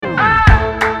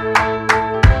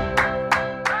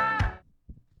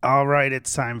All right,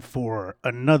 it's time for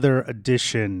another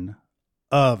edition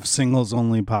of Singles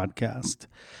Only Podcast.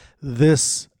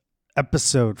 This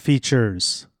episode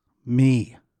features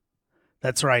me.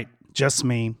 That's right, just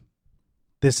me.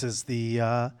 This is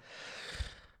the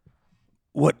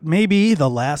what may be the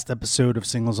last episode of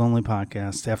Singles Only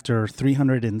Podcast. After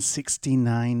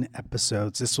 369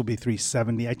 episodes, this will be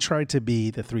 370. I tried to be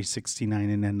the 369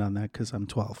 and end on that because I'm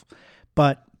 12.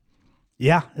 But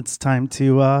yeah, it's time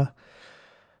to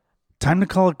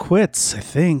call it quits, I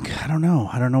think. I don't know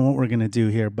what we're going to do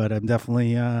here, but I'm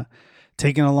definitely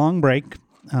taking a long break.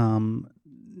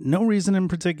 No reason in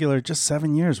particular, just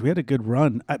 7 years. We had a good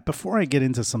run. Before I get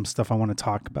into some stuff I want to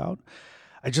talk about,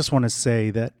 I just want to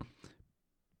say that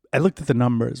I looked at the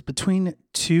numbers. Between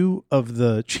two of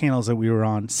the channels that we were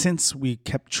on, since we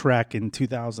kept track in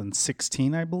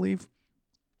 2016, I believe,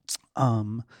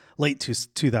 late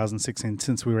 2016,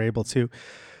 since we were able to,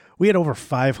 we had over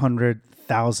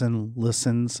 500,000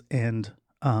 listens and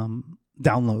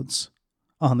downloads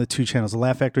on the two channels, the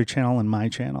Laugh Factory channel and my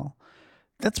channel.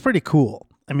 That's pretty cool.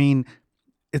 I mean,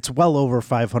 it's well over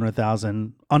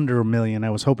 500,000, under a million. I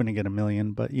was hoping to get 1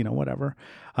 million, but whatever.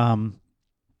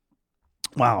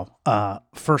 Wow.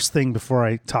 First thing before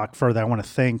I talk further, I want to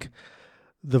thank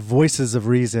the voices of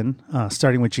reason,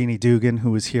 starting with Jeannie Dugan,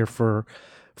 who was here from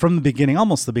the beginning,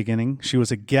 almost the beginning. She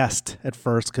was a guest at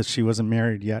first because she wasn't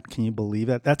married yet. Can you believe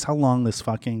that? That's how long this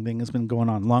fucking thing has been going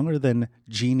on, longer than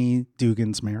Jeannie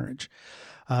Dugan's marriage.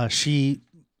 She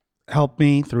helped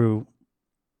me through,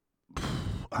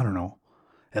 I don't know,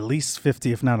 at least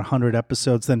 50, if not 100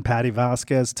 episodes. Then Patty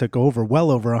Vasquez took over,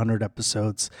 well over 100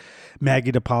 episodes.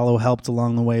 Maggie DiPaolo helped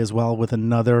along the way as well with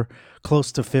another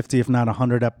close to 50, if not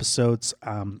 100 episodes.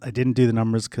 I didn't do the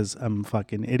numbers because I'm a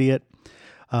fucking idiot.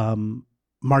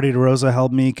 Marty DeRosa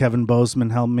helped me. Kevin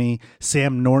Bozeman helped me.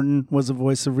 Sam Norton was a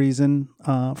voice of reason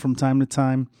from time to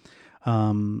time.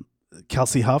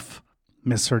 Kelsey Huff,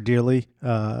 miss her dearly.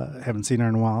 Haven't seen her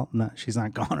in a while. No, she's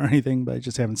not gone or anything, but I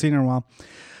just haven't seen her in a while.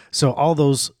 So all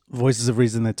those voices of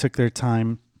reason that took their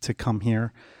time to come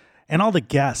here. And all the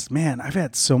guests, man, I've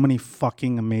had so many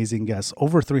fucking amazing guests.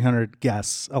 Over 300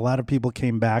 guests. A lot of people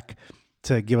came back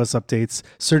to give us updates.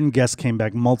 Certain guests came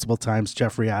back multiple times.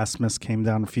 Jeffrey Asmus came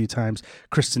down a few times.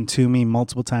 Kristen Toomey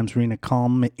multiple times. Rena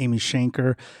Kalm, Amy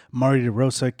Shanker, Marty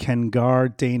DeRosa, Ken Garr,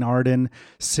 Dane Arden,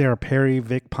 Sarah Perry,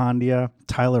 Vic Pandya,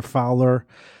 Tyler Fowler,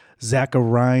 Zach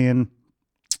Orion,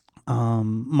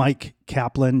 Mike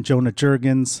Kaplan, Jonah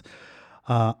Jurgens,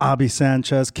 Abby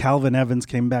Sanchez, Calvin Evans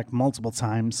came back multiple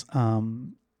times.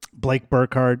 Blake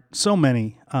Burkhardt, so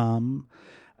many.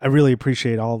 I really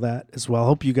appreciate all that as well.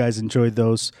 Hope you guys enjoyed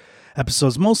those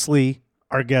episodes. Mostly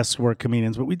our guests were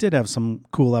comedians, but we did have some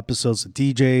cool episodes of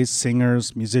DJs,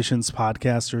 singers, musicians,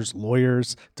 podcasters,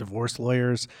 lawyers, divorce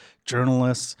lawyers,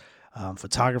 journalists,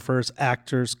 photographers,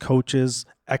 actors, coaches,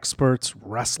 experts,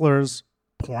 wrestlers,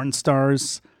 porn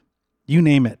stars, you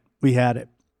name it. We had it.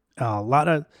 A lot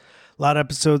of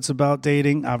episodes about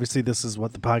dating. Obviously, this is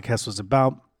what the podcast was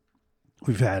about.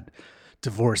 We've had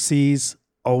divorcees,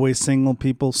 always single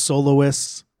people,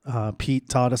 soloists. Pete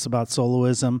taught us about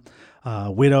soloism,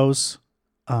 widows,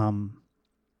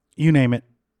 you name it,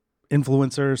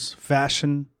 influencers,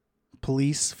 fashion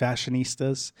police,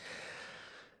 fashionistas.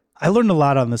 I learned a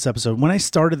lot on this episode. When I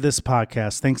started this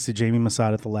podcast, thanks to Jamie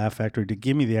Masada at the Laugh Factory to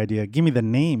give me the idea, give me the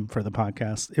name for the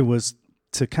podcast, it was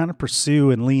to kind of pursue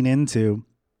and lean into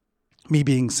me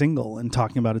being single and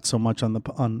talking about it so much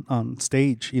on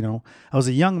stage. I was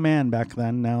a young man back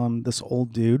then. Now I'm this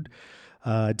old dude.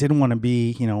 Didn't want to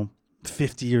be,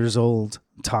 50 years old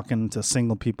talking to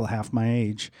single people half my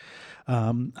age.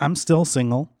 I'm still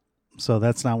single, so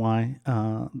that's not why.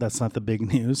 That's not the big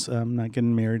news. I'm not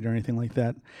getting married or anything like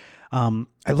that.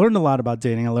 I learned a lot about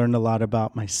dating. I learned a lot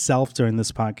about myself during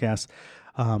this podcast.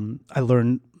 I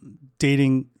learned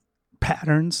dating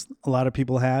patterns a lot of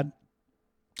people had.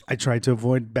 I tried to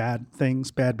avoid bad things,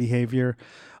 bad behavior,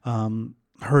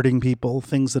 hurting people,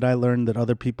 things that I learned that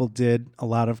other people did. A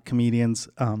lot of comedians,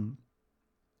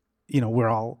 we're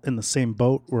all in the same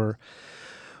boat. We're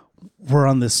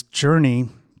on this journey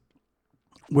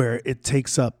where it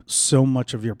takes up so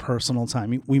much of your personal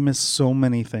time. We miss so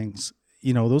many things.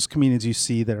 Those comedians you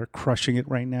see that are crushing it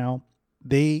right now,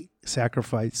 they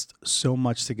sacrificed so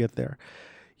much to get there.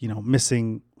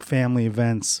 Missing family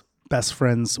events, best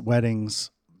friends' weddings,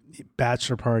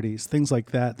 bachelor parties, things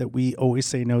like that we always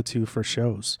say no to for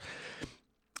shows.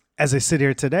 As I sit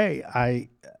here today,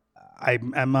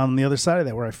 I'm on the other side of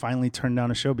that, where I finally turned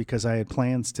down a show because I had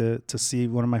plans to see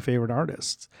one of my favorite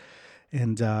artists.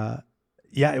 And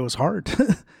it was hard.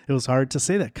 It was hard to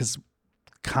say that because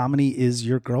comedy is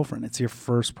your girlfriend. It's your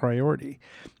first priority.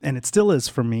 And it still is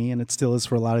for me, and it still is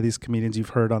for a lot of these comedians you've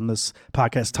heard on this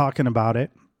podcast talking about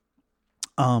it.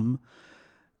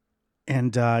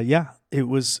 It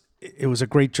was a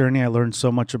great journey. I learned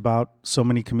so much about so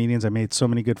many comedians. I made so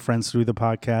many good friends through the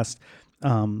podcast.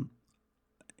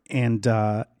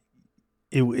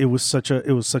 It was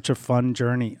such a fun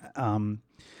journey.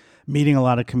 Meeting a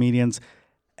lot of comedians,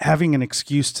 having an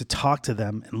excuse to talk to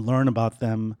them and learn about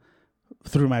them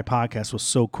through my podcast was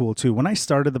so cool too. When I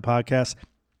started the podcast,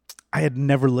 I had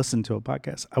never listened to a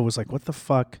podcast. I was like, what the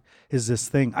fuck is this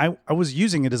thing? I was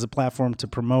using it as a platform to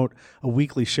promote a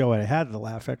weekly show I had at the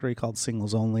Laugh Factory called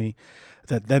Singles Only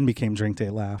that then became Drink Day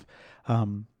Laugh.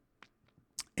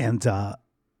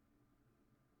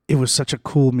 It was such a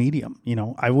cool medium. You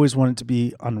know, I always wanted to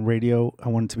be on radio. I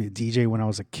wanted to be a DJ when I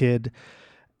was a kid.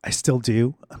 I still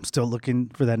do. I'm still looking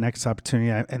for that next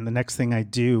opportunity. And the next thing I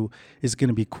do is going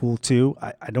to be cool too.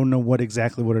 I don't know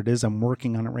exactly what it is. I'm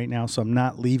working on it right now. So I'm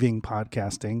not leaving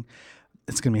podcasting.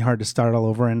 It's going to be hard to start all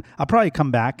over. And I'll probably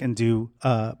come back and do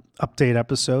update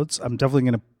episodes. I'm definitely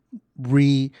going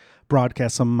to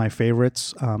rebroadcast some of my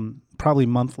favorites. Probably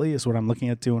monthly is what I'm looking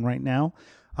at doing right now.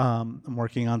 I'm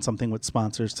working on something with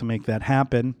sponsors to make that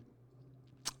happen.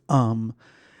 And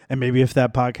maybe if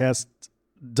that podcast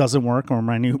doesn't work or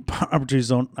my new opportunities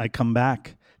don't, I come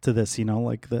back to this, you know,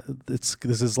 like this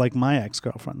is like my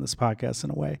ex-girlfriend, this podcast in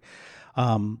a way.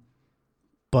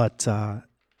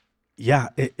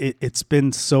 It's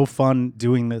been so fun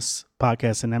doing this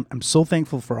podcast, and I'm so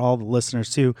thankful for all the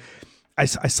listeners too. I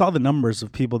saw the numbers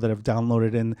of people that have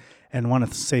downloaded and want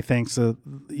to say thanks to,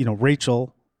 you know,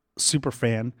 Rachel, super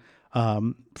fan,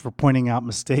 for pointing out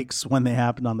mistakes when they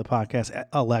happened on the podcast.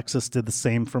 Alexis did the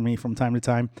same for me from time to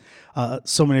time.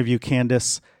 So many of you,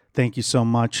 Candace, thank you so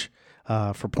much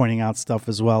for pointing out stuff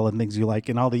as well and things you like.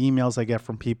 And all the emails I get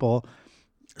from people.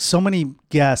 So many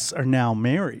guests are now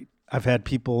married. I've had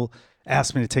people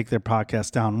ask me to take their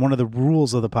podcast down. One of the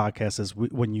rules of the podcast is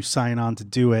when you sign on to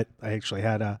do it, I actually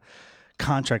had a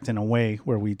contract in a way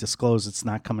where we disclose it's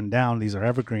not coming down. These are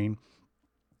evergreen.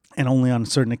 And only on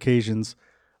certain occasions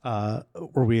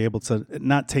were we able to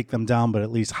not take them down, but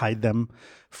at least hide them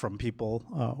from people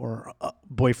or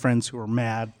boyfriends who were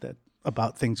mad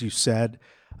about things you said.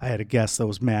 I had a guest that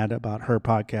was mad about her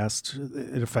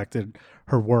podcast. It affected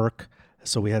her work,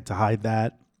 so we had to hide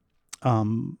that.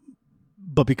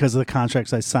 But because of the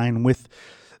contracts I signed with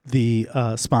the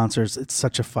sponsors, it's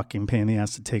such a fucking pain in the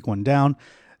ass to take one down.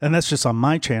 And that's just on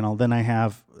my channel. Then I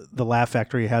have the Laugh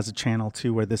Factory has a channel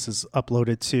too where this is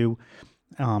uploaded to.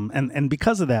 And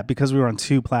because of that, because we were on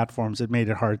two platforms, it made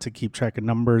it hard to keep track of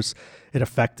numbers. It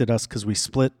affected us because we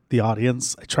split the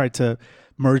audience. I tried to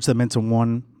merge them into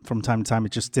one from time to time.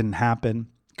 It just didn't happen.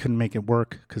 Couldn't make it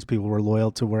work because people were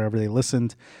loyal to wherever they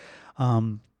listened.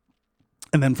 And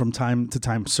then from time to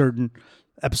time, certain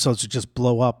episodes would just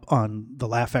blow up on the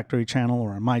Laugh Factory channel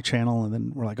or on my channel. And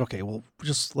then we're like, okay, well,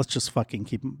 let's just fucking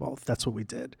keep them both. That's what we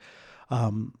did.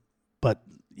 But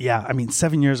yeah, I mean,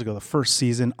 7 years ago, the first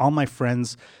season, all my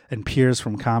friends and peers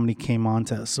from comedy came on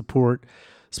to support,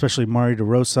 especially Mari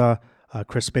DeRosa,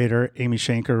 Chris Bader, Amy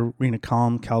Shanker, Rena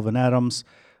Calm, Calvin Evans,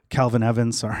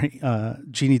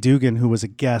 Jeannie Dugan, who was a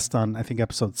guest on, I think,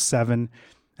 episode 7.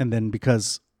 And then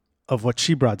because of what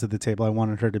she brought to the table, I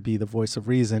wanted her to be the voice of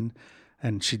reason.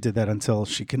 And she did that until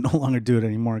she can no longer do it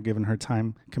anymore, given her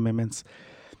time commitments.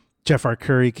 Jeff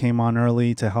Arcuri came on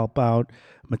early to help out.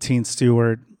 Mateen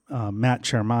Stewart, Matt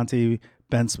Charamonte,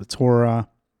 Ben Spatora,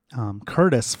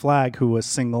 Curtis Flagg, who was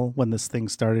single when this thing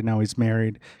started. Now he's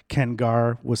married. Ken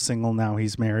Garr was single. Now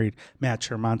he's married. Matt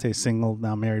Charamonte, single,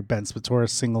 now married. Ben Spatora,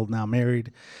 single, now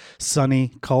married.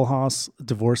 Sonny Kulhaus,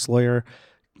 divorce lawyer,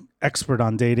 expert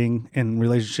on dating and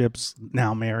relationships,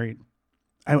 now married.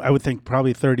 I would think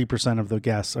probably 30% of the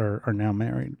guests are now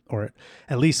married, or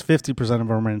at least 50% of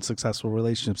them are in successful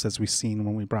relationships, as we've seen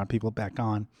when we brought people back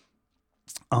on.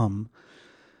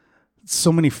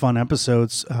 So many fun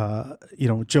episodes.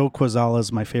 Joe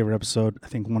Quazala's my favorite episode. I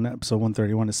think episode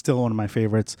 131 is still one of my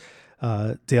favorites.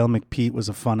 Dale McPeat was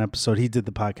a fun episode. He did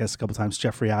the podcast a couple times.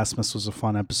 Jeffrey Asmus was a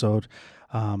fun episode.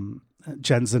 Jen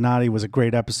Zanotti was a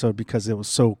great episode because it was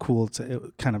so cool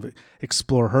to kind of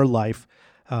explore her life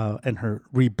and her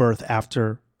rebirth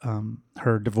after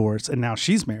her divorce. And now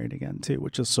she's married again too,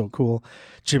 which is so cool.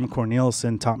 Jim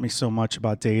Cornelison taught me so much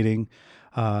about dating,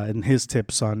 and his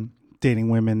tips on dating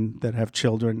women that have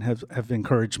children have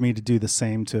encouraged me to do the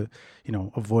same, to,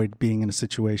 avoid being in a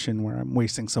situation where I'm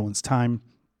wasting someone's time.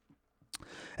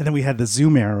 And then we had the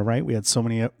Zoom era, right? We had so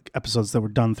many episodes that were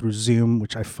done through Zoom,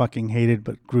 which I fucking hated,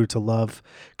 but grew to love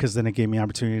because then it gave me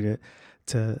opportunity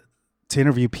to to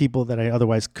interview people that I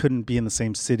otherwise couldn't be in the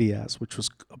same city as, which was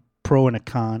a pro and a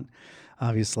con.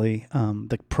 Obviously,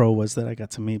 the pro was that I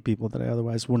got to meet people that I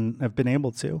otherwise wouldn't have been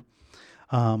able to,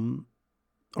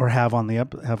 or have on the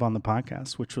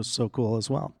podcast, which was so cool as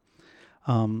well.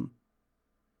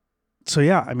 So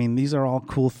yeah, I mean, these are all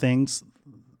cool things.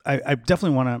 I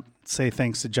definitely want to say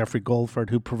thanks to Jeffrey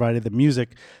Goldford, who provided the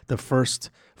music, the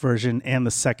first version and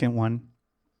the second one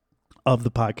of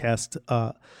the podcast.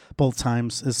 Both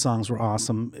times his songs were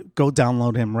awesome. Go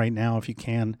download him right now if you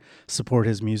can. Support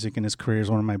his music and his career.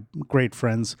 He's one of my great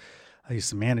friends. I used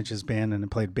to manage his band and I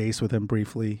played bass with him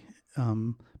briefly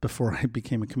before I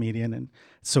became a comedian. And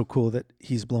it's so cool that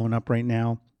he's blowing up right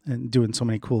now and doing so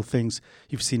many cool things.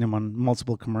 You've seen him on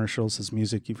multiple commercials, his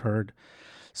music you've heard.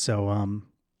 So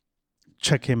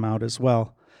check him out as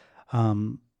well.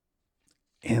 And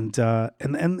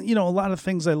you know, a lot of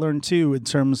things I learned too in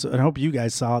terms, and I hope you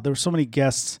guys saw, there were so many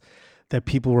guests that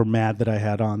people were mad that I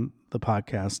had on the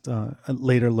podcast. I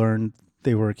later learned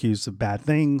they were accused of bad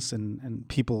things and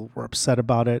people were upset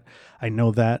about it. I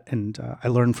know that. And I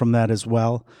learned from that as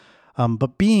well. I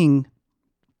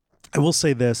will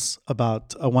say this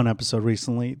about one episode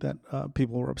recently that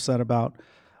people were upset about,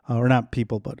 or not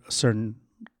people, but a certain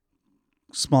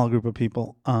small group of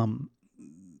people.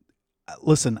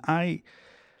 Listen,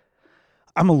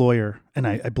 I'm a lawyer and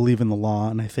I believe in the law.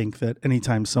 And I think that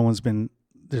anytime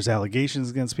there's allegations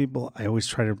against people, I always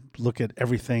try to look at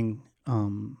everything.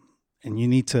 And you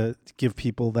need to give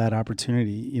people that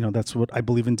opportunity. You know, that's what I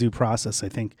believe in, due process. I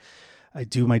think I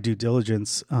do my due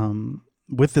diligence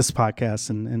with this podcast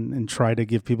and try to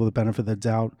give people the benefit of the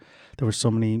doubt. There were so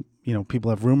many, you know,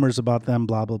 people have rumors about them,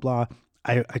 blah, blah, blah.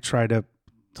 I try to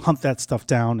hunt that stuff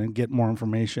down and get more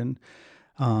information.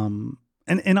 And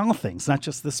in all things, not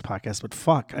just this podcast, but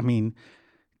fuck. I mean,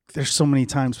 there's so many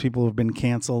times people have been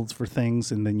canceled for things,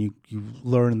 and then you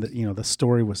learn that, you know, the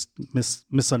story was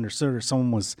misunderstood, or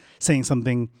someone was saying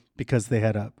something because they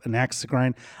had an axe to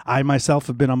grind. I myself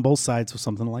have been on both sides of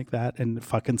something like that, and it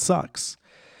fucking sucks.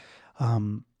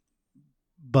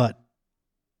 But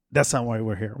that's not why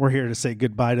we're here. We're here to say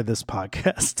goodbye to this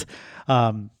podcast.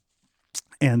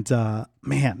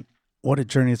 Man, what a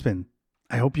journey it's been.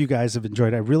 I hope you guys have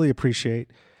enjoyed. I really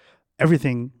appreciate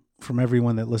everything from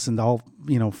everyone that listened, all,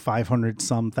 you know, 500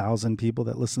 some thousand people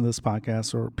that listen to this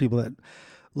podcast, or people that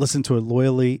listen to it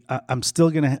loyally. I'm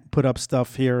still going to put up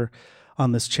stuff here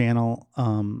on this channel.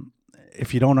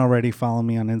 If you don't already follow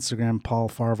me on Instagram, Paul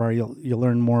Farvar, you'll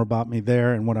learn more about me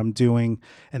there and what I'm doing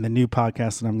and the new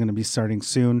podcast that I'm going to be starting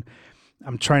soon.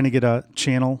 I'm trying to get a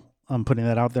channel. I'm putting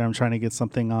that out there. I'm trying to get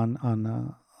something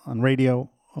on radio,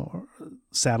 or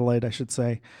satellite, I should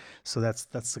say. So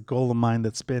that's the goal of mine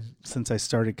that's been since I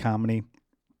started comedy.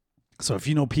 So if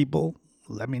you know people,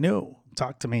 let me know.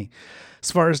 Talk to me. As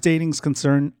far as dating's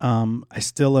concerned, I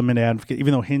still am an advocate.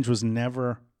 Even though Hinge was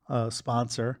never a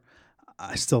sponsor,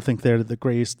 I still think they're the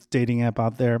greatest dating app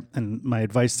out there. And my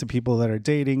advice to people that are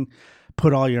dating,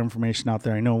 put all your information out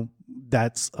there. I know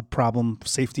that's a problem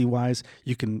safety-wise.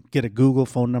 You can get a Google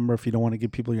phone number if you don't want to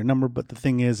give people your number. But the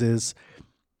thing is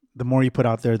the more you put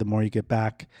out there, the more you get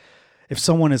back. If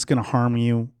someone is going to harm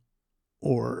you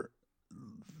or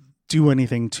do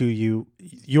anything to you,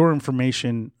 your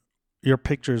information, your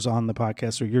pictures on the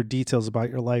podcast, or your details about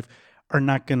your life are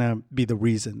not going to be the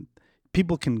reason.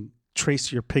 People can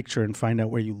trace your picture and find out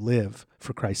where you live,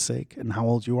 for Christ's sake, and how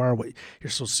old you are, what your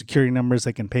social security numbers.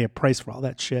 They can pay a price for all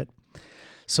that shit.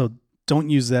 So don't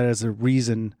use that as a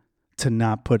reason to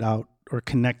not put out or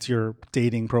connect your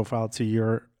dating profile to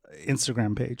your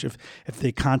Instagram page. If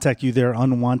they contact you there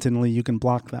unwantedly, you can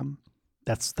block them.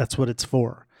 That's what it's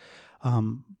for.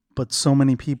 But so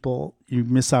many people, you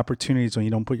miss opportunities when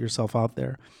you don't put yourself out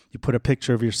there. You put a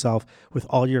picture of yourself with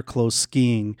all your clothes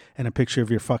skiing and a picture of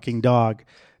your fucking dog.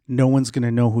 No one's going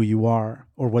to know who you are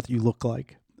or what you look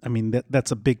like. I mean,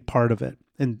 that's a big part of it.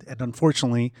 And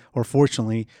unfortunately, or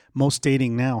fortunately, most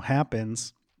dating now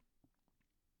happens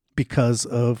because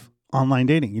of online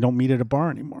dating. You don't meet at a bar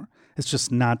anymore. It's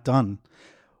just not done.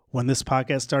 When this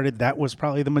podcast started, that was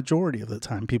probably the majority of the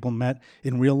time people met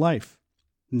in real life.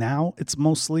 Now it's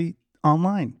mostly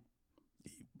online.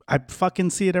 I fucking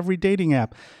see it every dating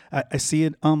app. I see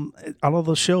it all of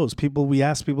those shows. We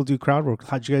ask people to do crowd work.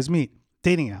 How'd you guys meet?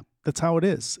 Dating app. That's how it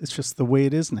is. It's just the way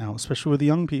it is now, especially with the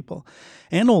young people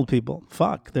and old people.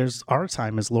 Fuck, there's our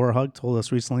time, as Laura Hug told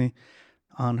us recently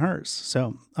on hers.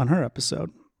 So on her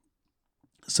episode.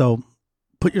 So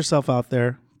put yourself out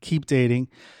there. Keep dating.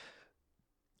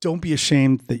 Don't be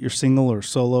ashamed that you're single or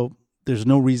solo. There's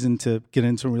no reason to get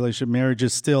into a relationship. Marriage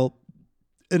is still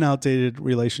an outdated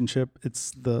relationship.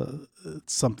 It's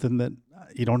something that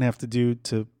you don't have to do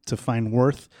to find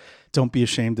worth. Don't be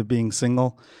ashamed of being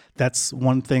single. That's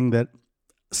one thing that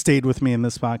stayed with me in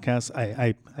this podcast.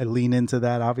 I lean into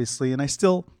that, obviously, and I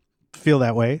still feel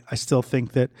that way. I still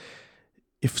think that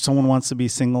if someone wants to be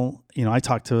single, I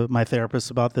talk to my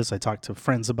therapist about this. I talk to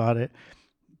friends about it.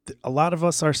 A lot of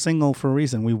us are single for a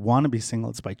reason. We want to be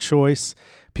single. It's by choice.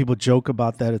 People joke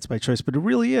about that. It's by choice, but it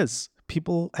really is.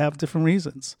 People have different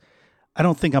reasons. I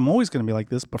don't think I'm always going to be like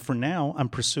this, but for now, I'm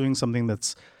pursuing something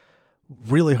that's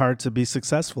really hard to be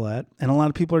successful at. And a lot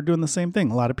of people are doing the same thing.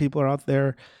 A lot of people are out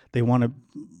there. They want to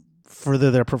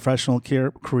further their professional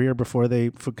career before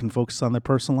they can focus on their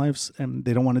personal lives. And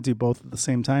they don't want to do both at the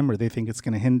same time, or they think it's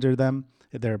going to hinder them,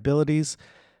 their abilities.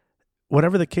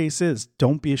 Whatever the case is,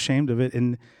 don't be ashamed of it.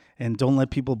 And don't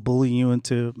let people bully you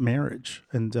into marriage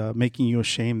and making you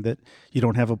ashamed that you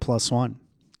don't have a plus one.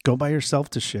 Go by yourself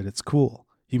to shit. It's cool.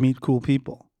 You meet cool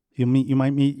people. You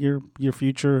might meet your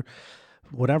future,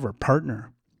 whatever,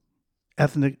 partner,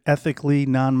 ethically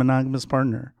non-monogamous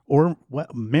partner, or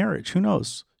marriage. Who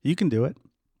knows? You can do it.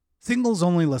 Singles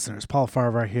only listeners, Paul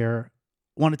Farvar here.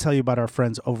 Want to tell you about our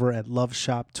friends over at Love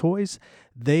Shop Toys.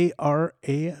 They are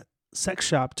a sex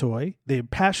shop toy. They're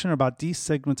passionate about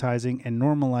destigmatizing and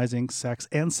normalizing sex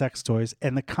and sex toys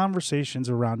and the conversations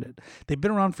around it. They've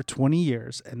been around for 20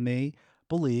 years, and they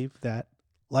believe that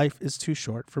life is too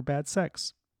short for bad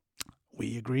sex.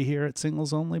 We agree here at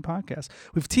Singles Only Podcast.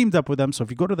 We've teamed up with them, so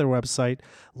if you go to their website,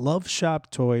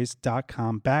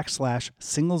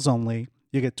 loveshoptoys.com/singles only,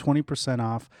 you get 20%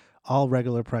 off all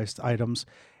regular priced items,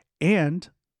 and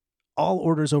all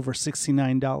orders over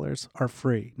 $69 are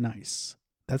free. Nice.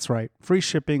 That's right. Free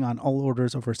shipping on all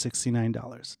orders over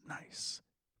 $69. Nice.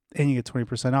 And you get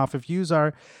 20% off if you use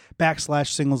our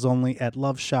 /singles only at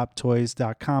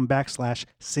loveshoptoys.com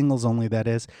 /singles only. That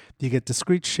is, you get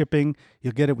discreet shipping.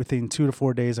 You'll get it within 2 to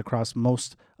 4 days across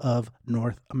most of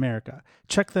North America.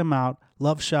 Check them out,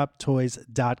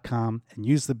 loveshoptoys.com, and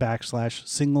use the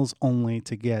 /singles only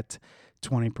to get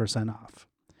 20% off.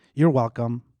 You're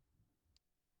welcome.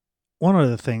 One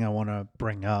other thing I want to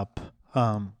bring up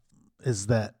is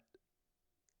that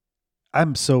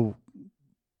I'm so,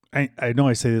 I know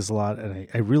I say this a lot, and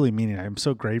I really mean it. I'm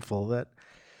so grateful that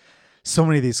so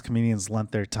many of these comedians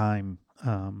lent their time.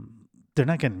 They're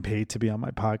not getting paid to be on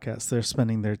my podcast. They're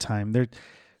spending their time. They're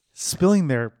spilling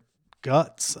their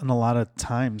guts. And a lot of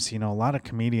times, a lot of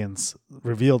comedians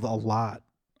revealed a lot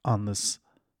on this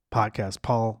podcast.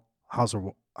 Paul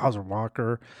Hauser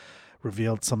Walker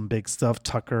revealed some big stuff.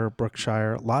 Tucker,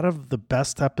 Brookshire. A lot of the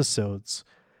best episodes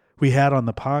we had on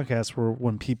the podcast were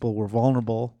when people were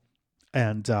vulnerable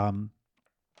and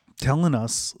telling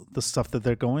us the stuff that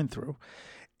they're going through.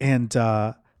 And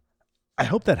I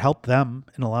hope that helped them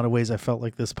in a lot of ways. I felt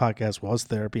like this podcast was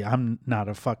therapy. I'm not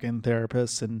a fucking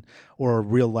therapist or a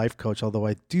real life coach, although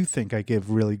I do think I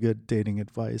give really good dating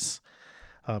advice,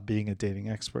 being a dating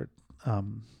expert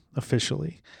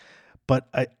officially. But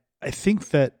I think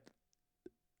that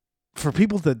for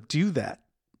people to do that,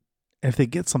 if they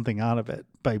get something out of it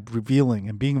by revealing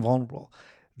and being vulnerable,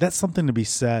 that's something to be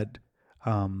said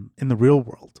in the real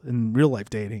world, in real life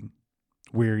dating,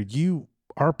 where you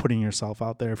are putting yourself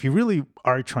out there. If you really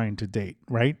are trying to date,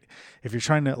 right? If you're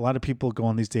trying to, a lot of people go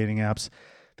on these dating apps,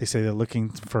 they say they're looking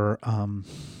for a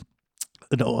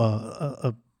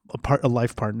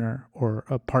life partner or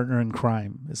a partner in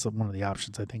crime is one of the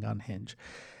options, I think, on Hinge.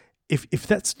 If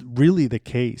that's really the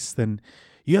case, then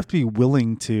you have to be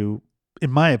willing to, in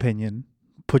my opinion,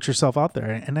 put yourself out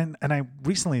there. And I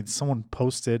recently, someone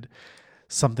posted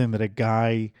something that a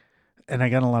guy, and I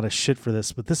got a lot of shit for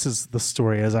this, but this is the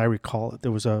story as I recall it.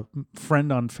 There was a friend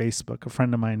on Facebook, a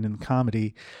friend of mine in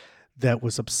comedy, that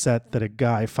was upset that a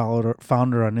guy found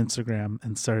her on Instagram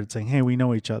and started saying, hey, we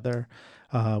know each other.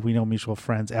 We know mutual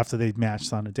friends, after they'd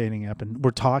matched on a dating app and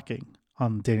we're talking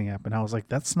on the dating app. And I was like,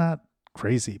 that's not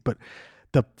crazy. But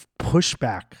the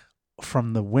pushback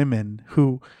from the women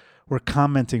who were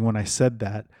commenting when I said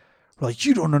that, like,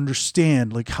 you don't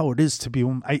understand like how it is to be a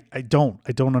woman. I don't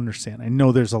understand. I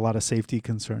know there's a lot of safety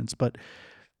concerns, but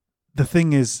the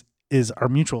thing is our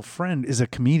mutual friend is a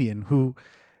comedian who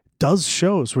does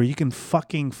shows where you can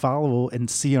fucking follow and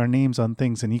see our names on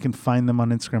things, and you can find them on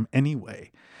Instagram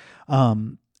anyway.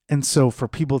 And so for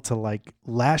people to like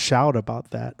lash out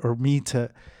about that, or me to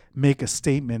make a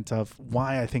statement of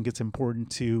why I think it's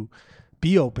important to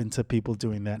be open to people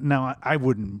doing that. Now, I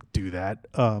wouldn't do that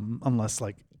unless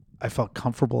like I felt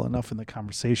comfortable enough in the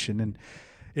conversation. And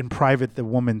in private, the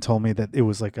woman told me that it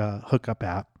was like a hookup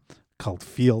app called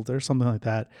Field or something like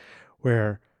that,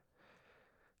 where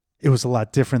it was a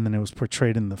lot different than it was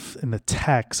portrayed in the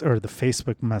text or the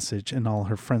Facebook message, and all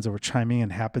her friends that were chiming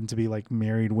in happened to be like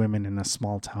married women in a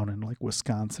small town in like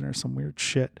Wisconsin or some weird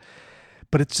shit.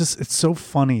 But it's so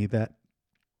funny that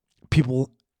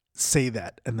people say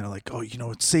that and they're like, oh,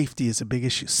 safety is a big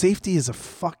issue. Safety is a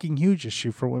fucking huge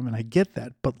issue for women. I get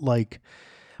that. But like,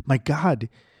 my God,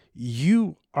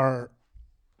 you are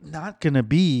not going to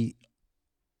be,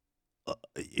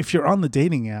 if you're on the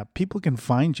dating app, people can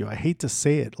find you. I hate to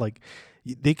say it. Like,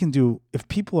 they can do, if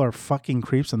people are fucking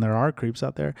creeps, and there are creeps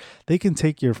out there, they can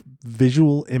take your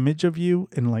visual image of you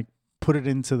and like put it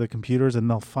into the computers, and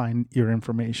they'll find your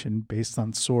information based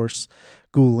on source,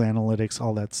 Google Analytics,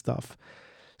 all that stuff.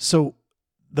 So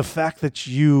the fact that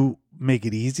you make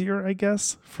it easier, I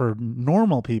guess, for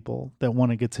normal people that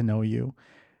want to get to know you,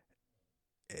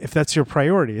 if that's your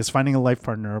priority, is finding a life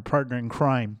partner, a partner in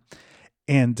crime,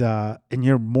 and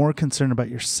you're more concerned about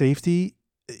your safety,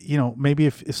 maybe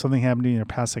if something happened in your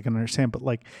past, I can understand, but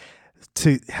like,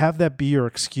 to have that be your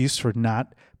excuse for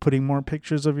not putting more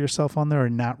pictures of yourself on there, or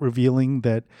not revealing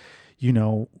that,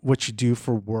 what you do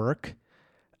for work.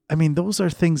 I mean, those are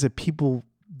things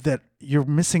that you're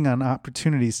missing on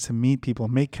opportunities to meet people,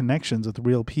 make connections with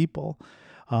real people.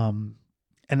 And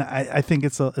I think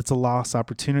it's a lost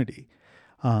opportunity.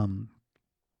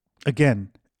 Again,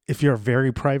 if you're a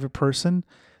very private person,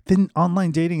 then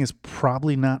online dating is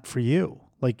probably not for you.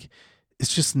 Like,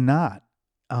 it's just not.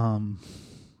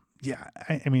 Yeah,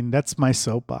 I mean, that's my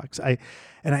soapbox. I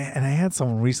had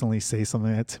someone recently say something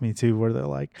like that to me too, where they're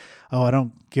like, "Oh, I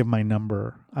don't give my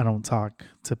number. I don't talk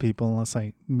to people unless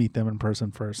I meet them in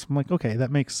person first." I'm like, okay,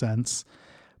 that makes sense,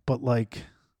 but like,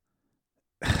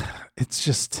 it's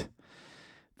just,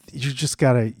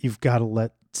 you've gotta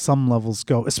let some levels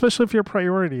go, especially if your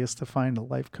priority is to find a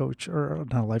life coach, or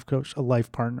not a life coach, a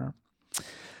life partner.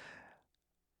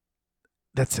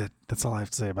 That's it. That's all I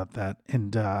have to say about that.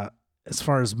 And as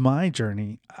far as my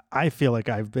journey, I feel like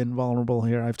I've been vulnerable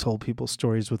here. I've told people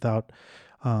stories without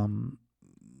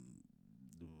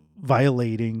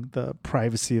violating the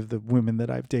privacy of the women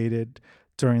that I've dated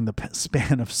during the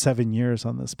span of 7 years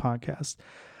on this podcast.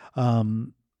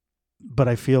 But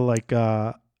I feel like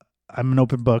I'm an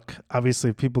open book. Obviously,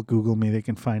 if people Google me, they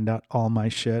can find out all my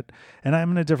shit. And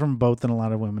I'm in a different boat than a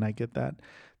lot of women. I get that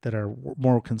are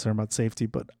more concerned about safety.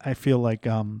 But I feel like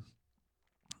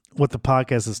what the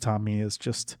podcast has taught me is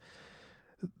just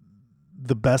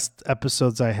the best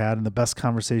episodes I had and the best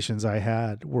conversations I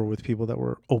had were with people that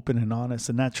were open and honest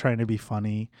and not trying to be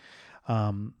funny.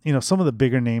 Some of the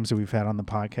bigger names that we've had on the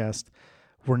podcast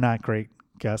were not great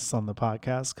guests on the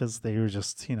podcast because they were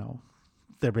just,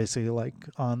 they're basically like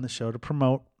on the show to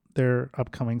promote their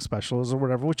upcoming specials or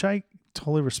whatever, which I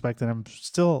totally respect. And I'm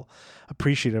still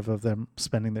appreciative of them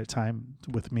spending their time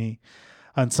with me.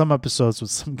 On some episodes with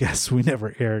some guests we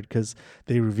never aired because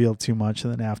they revealed too much,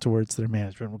 and then afterwards their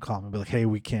management would call me and be like, "Hey,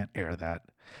 we can't air that."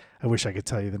 I wish I could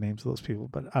tell you the names of those people,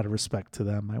 but out of respect to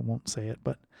them, I won't say it.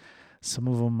 But some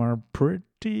of them are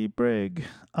pretty big.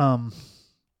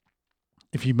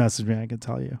 If you message me, I can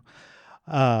tell you.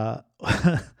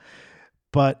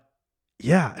 But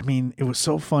yeah, I mean, it was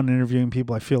so fun interviewing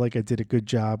people. I feel like I did a good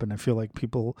job, and I feel like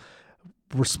people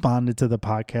responded to the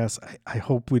podcast. I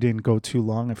hope we didn't go too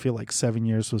long. I feel like 7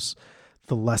 years was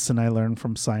the lesson I learned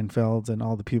from Seinfeld and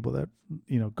all the people that,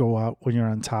 go out when you're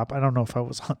on top. I don't know if I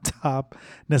was on top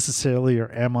necessarily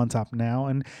or am on top now.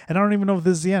 And I don't even know if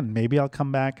this is the end. Maybe I'll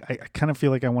come back. I kind of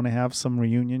feel like I want to have some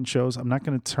reunion shows. I'm not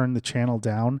going to turn the channel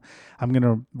down. I'm going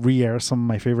to re-air some of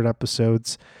my favorite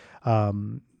episodes.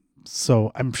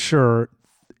 So I'm sure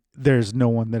there's no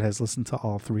one that has listened to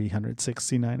all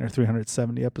 369 or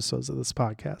 370 episodes of this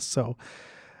podcast. So,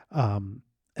 and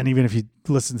even if you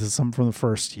listen to some from the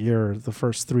first year, the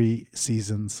first 3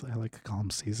 seasons, I like to call them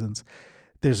seasons,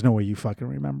 there's no way you fucking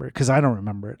remember it, because I don't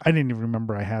remember it. I didn't even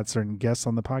remember I had certain guests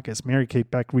on the podcast. Mary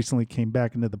Kate Beck recently came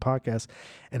back into the podcast,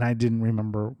 and I didn't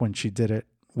remember when she did it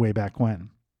way back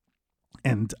when.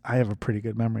 And I have a pretty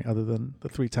good memory other than the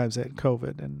 3 times I had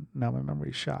COVID, and now my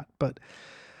memory's shot. But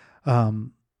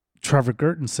Trevor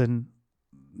Gertensen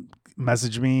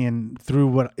messaged me, and through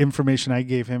what information I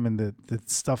gave him and the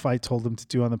stuff I told him to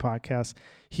do on the podcast,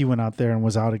 he went out there and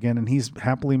was out again, and he's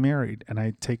happily married. And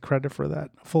I take credit for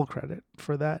that, full credit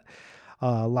for that.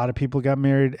 A lot of people got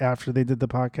married after they did the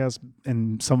podcast,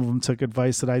 and some of them took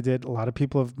advice that I did. A lot of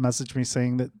people have messaged me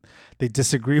saying that they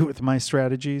disagree with my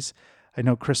strategies. I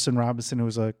know Kristen Robinson, who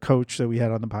was a coach that we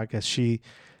had on the podcast, she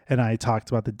and I talked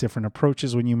about the different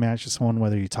approaches when you match with someone,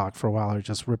 whether you talk for a while or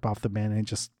just rip off the band and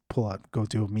just pull out, go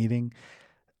do a meeting.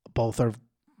 Both are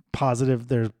positive.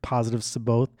 There's positives to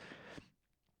both.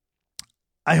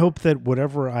 I hope that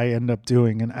whatever I end up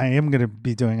doing, and I am going to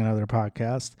be doing another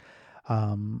podcast.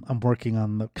 I'm working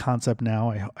on the concept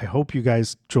now. I hope you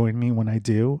guys join me when I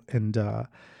do, and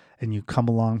you come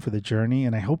along for the journey.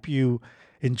 And I hope you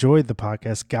enjoyed the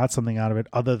podcast, got something out of it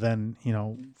other than,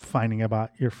 finding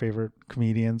about your favorite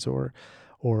comedians or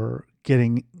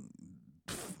getting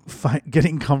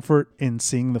comfort in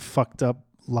seeing the fucked up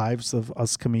lives of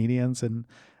us comedians and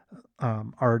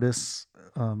artists,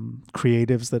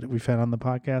 creatives that we've had on the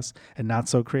podcast, and not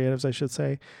so creatives, I should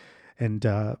say. And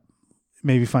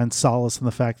maybe find solace in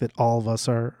the fact that all of us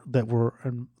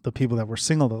the people that were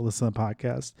single that listen to the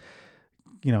podcast,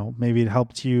 maybe it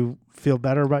helped you feel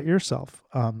better about yourself.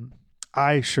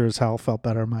 I sure as hell felt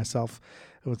better myself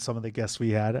with some of the guests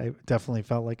we had. I definitely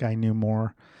felt like I knew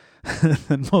more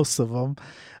than most of them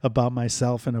about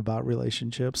myself and about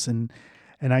relationships. And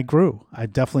I grew.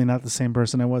 I'm definitely not the same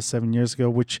person I was 7 years ago,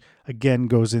 which again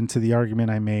goes into the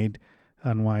argument I made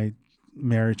on why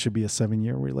marriage should be a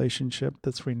 7-year relationship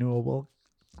that's renewable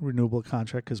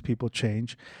contract, because people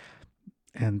change.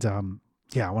 And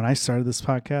when I started this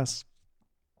podcast,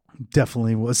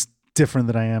 definitely was different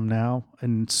than I am now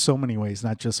in so many ways,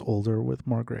 not just older with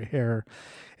more gray hair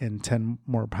and 10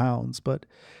 more pounds, but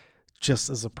just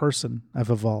as a person, I've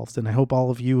evolved, and I hope all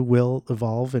of you will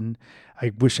evolve. And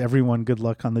I wish everyone good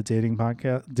luck on the dating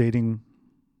podcast.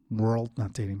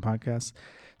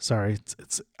 Sorry.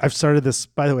 I've started this,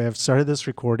 by the way, I've started this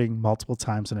recording multiple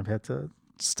times, and I've had to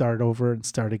start over and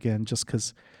start again just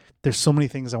because there's so many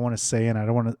things I want to say, and I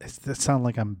don't want to sound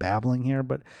like I'm babbling here,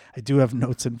 but I do have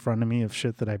notes in front of me of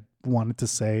shit that I wanted to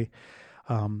say,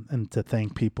 and to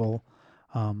thank people.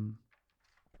 I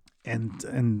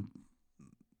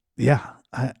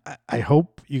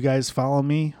hope you guys follow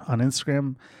me on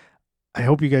Instagram. I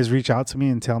hope you guys reach out to me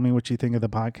and tell me what you think of the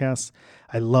podcast.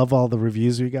 I love all the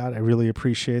reviews we got. I really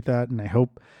appreciate that. And I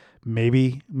hope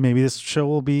maybe this show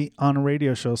will be on a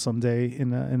radio show someday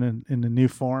in a new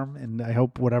form. And I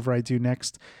hope whatever I do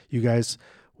next, you guys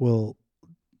will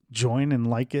join and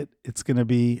like it. It's going to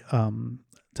be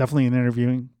definitely an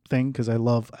interviewing thing, because I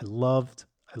loved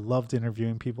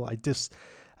interviewing people.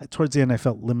 Towards the end, I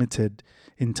felt limited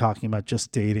in talking about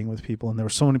just dating with people. And there were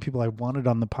so many people I wanted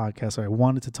on the podcast, or I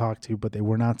wanted to talk to, but they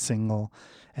were not single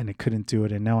and I couldn't do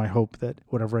it. And now I hope that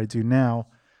whatever I do now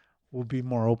will be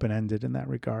more open-ended in that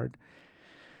regard.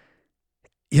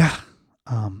 Yeah.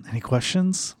 Any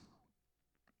questions?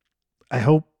 I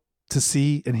hope to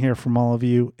see and hear from all of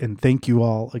you. And thank you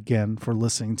all again for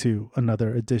listening to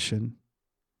another edition,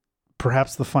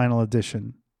 perhaps the final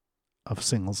edition of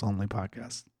Singles Only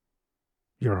Podcast.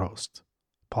 Your host,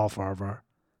 Paul Farvar,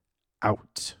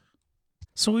 out.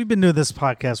 So we've been doing this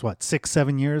podcast,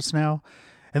 6-7 years now?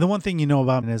 And the one thing you know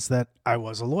about me is that I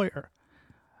was a lawyer.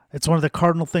 It's one of the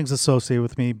cardinal things associated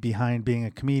with me behind being a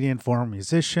comedian, former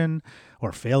musician,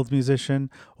 or failed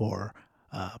musician, or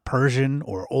Persian,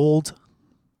 or old.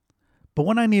 But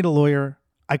when I need a lawyer,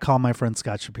 I call my friend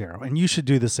Scott Shapiro, and you should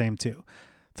do the same too.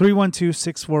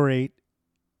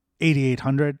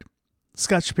 312-648-8800.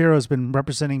 Scott Shapiro has been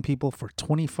representing people for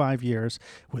 25 years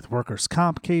with workers'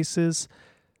 comp cases,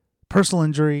 personal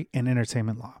injury, and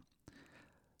entertainment law.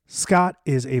 Scott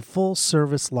is a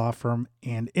full-service law firm,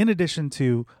 and in addition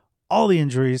to all the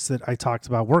injuries that I talked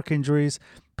about, work injuries,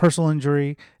 personal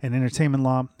injury, and entertainment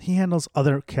law, he handles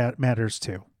other matters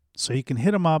too. So you can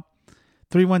hit him up,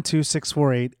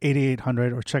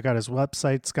 312-648-8800, or check out his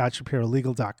website,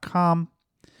 scottshapirolegal.com,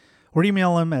 or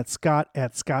email him at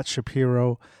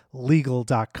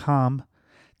scott@scottshapirolegal.com.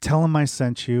 Tell him I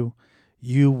sent you.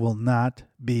 You will not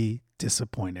be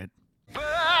disappointed. But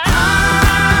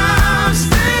I'm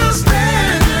still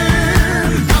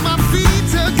standing on my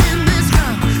feet again.